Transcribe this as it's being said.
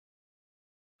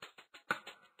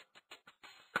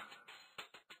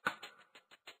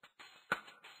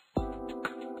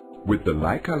With the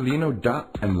Leica Lino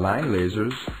dot and line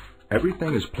lasers,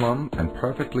 everything is plumb and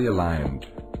perfectly aligned.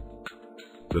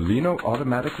 The Lino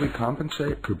automatically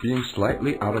compensates for being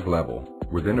slightly out of level,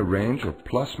 within a range of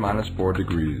 ±4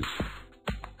 degrees.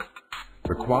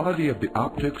 The quality of the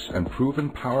optics and proven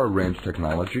power range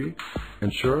technology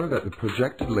ensure that the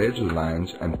projected laser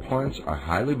lines and points are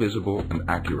highly visible and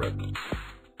accurate.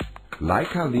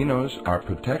 Leica Linos are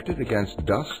protected against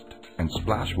dust and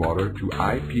splash water to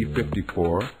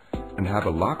IP54 and have a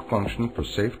lock function for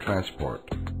safe transport.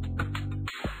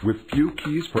 With few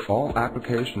keys for all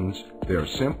applications, they are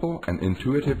simple and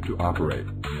intuitive to operate.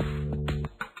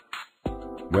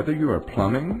 Whether you are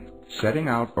plumbing, setting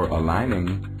out, or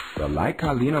aligning, the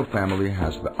Leica Lino family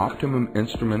has the optimum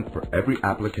instrument for every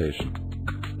application.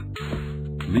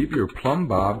 Leave your plumb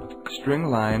bob, string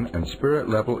line, and spirit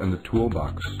level in the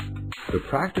toolbox. The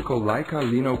practical Leica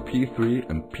Lino P3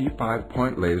 and P5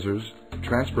 point lasers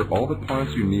transfer all the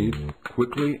points you need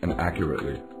quickly and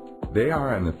accurately. They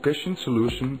are an efficient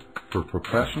solution for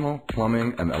professional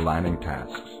plumbing and aligning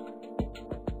tasks.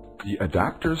 The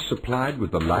adapters supplied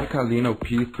with the Leica Lino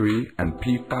P3 and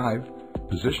P5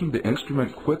 position the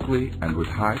instrument quickly and with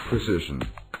high precision.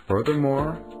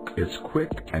 Furthermore, it's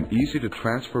quick and easy to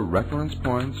transfer reference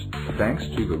points thanks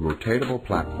to the rotatable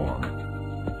platform.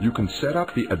 You can set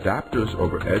up the adapters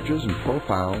over edges and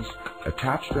profiles,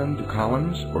 attach them to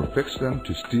columns, or fix them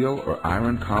to steel or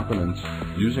iron components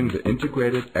using the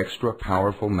integrated extra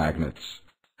powerful magnets.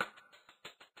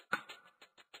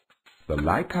 The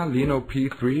Leica Lino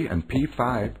P3 and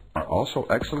P5 are also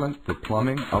excellent for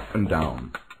plumbing up and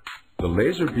down. The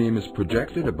laser beam is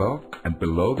projected above and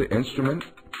below the instrument,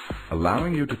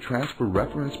 allowing you to transfer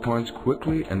reference points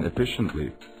quickly and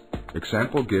efficiently.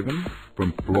 Example given,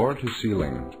 from floor to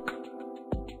ceiling.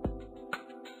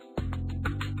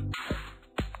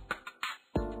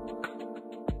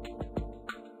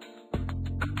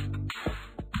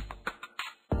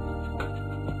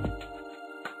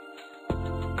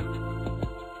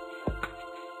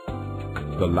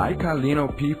 The Leica Lino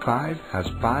P5 has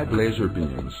 5 laser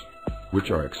beams,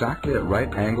 which are exactly at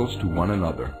right angles to one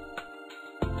another.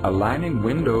 Aligning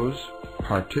windows,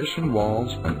 partition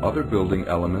walls, and other building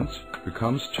elements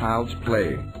becomes child's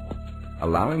play,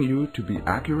 allowing you to be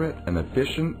accurate and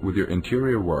efficient with your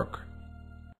interior work.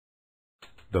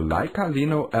 The Leica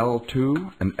Lino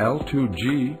L2 and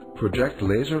L2G project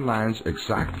laser lines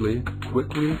exactly,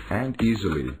 quickly, and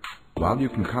easily, while you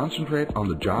can concentrate on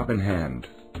the job in hand.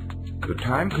 The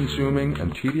time-consuming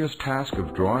and tedious task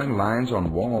of drawing lines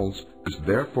on walls is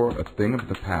therefore a thing of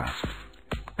the past.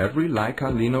 Every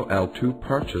Leica Lino L2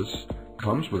 purchase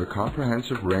comes with a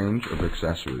comprehensive range of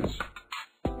accessories.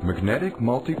 Magnetic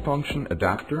multifunction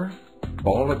adapter,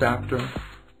 ball adapter,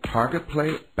 target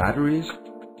plate, batteries,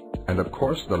 and of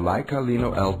course the Leica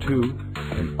Lino L2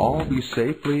 can all be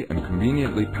safely and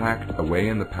conveniently packed away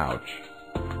in the pouch.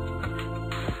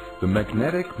 The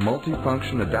magnetic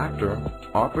multifunction adapter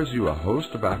offers you a host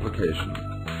of applications.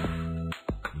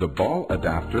 The ball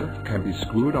adapter can be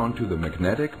screwed onto the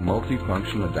magnetic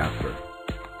multifunction adapter.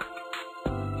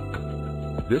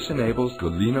 This enables the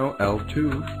Lino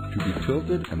L2 to be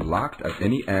tilted and locked at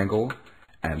any angle,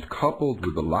 and coupled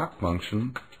with the lock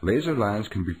function, laser lines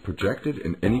can be projected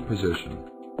in any position.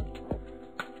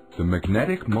 The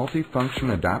magnetic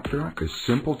multifunction adapter is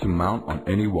simple to mount on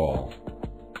any wall.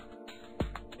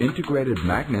 Integrated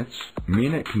magnets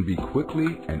mean it can be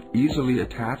quickly and easily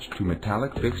attached to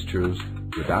metallic fixtures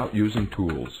without using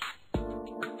tools.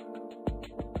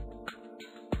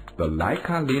 The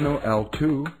Leica Lino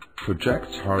L2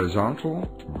 projects horizontal,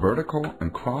 vertical,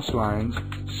 and cross lines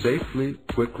safely,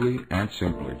 quickly, and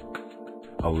simply,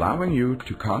 allowing you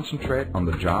to concentrate on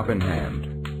the job in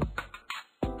hand.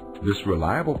 This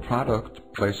reliable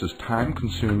product places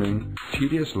time-consuming,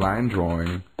 tedious line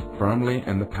drawing firmly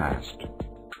in the past.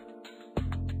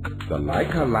 The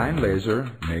Leica line laser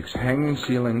makes hanging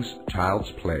ceilings child's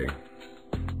play.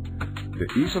 The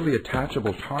easily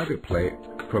attachable target plate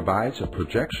provides a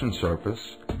projection surface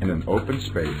in an open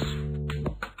space.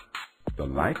 The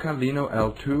Leica Lino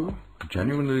L2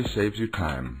 genuinely saves you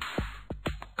time.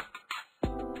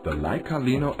 The Leica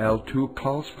Lino L2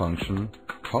 pulse function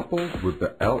coupled with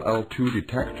the LL2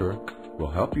 detector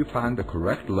will help you find the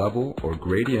correct level or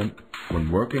gradient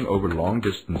when working over long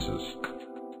distances.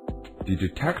 The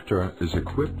detector is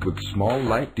equipped with small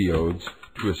light diodes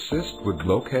to assist with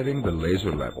locating the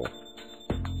laser level.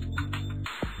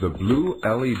 The blue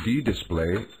LED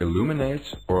display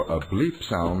illuminates or a bleep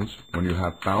sounds when you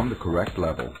have found the correct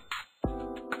level.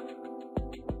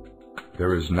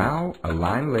 There is now a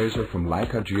line laser from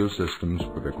Leica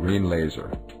Geosystems with a green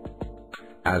laser.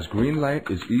 As green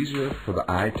light is easier for the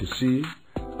eye to see,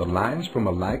 The lines from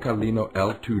a Leica Lino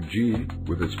L2G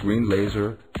with its green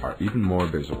laser are even more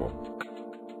visible.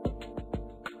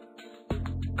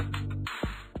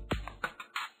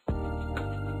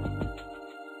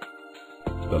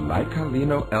 The Leica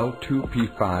Lino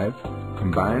L2P5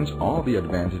 combines all the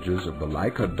advantages of the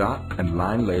Leica dot and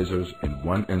line lasers in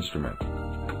one instrument.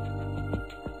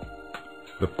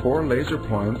 The 4 laser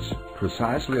points,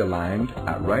 precisely aligned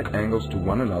at right angles to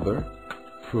one another,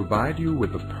 provide you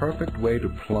with the perfect way to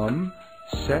plumb,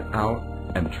 set out,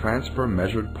 and transfer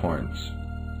measured points.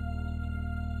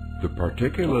 The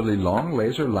particularly long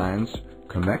laser lines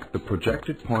connect the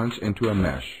projected points into a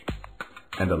mesh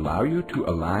and allow you to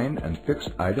align and fix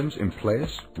items in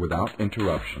place without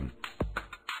interruption.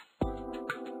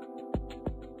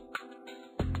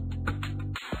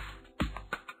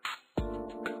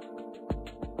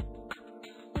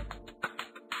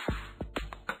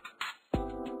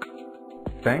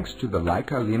 Thanks to the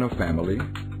Leica Lino family,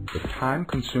 the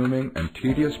time-consuming and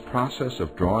tedious process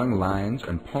of drawing lines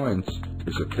and points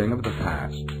is a thing of the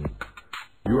past.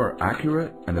 You are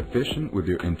accurate and efficient with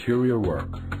your interior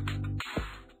work.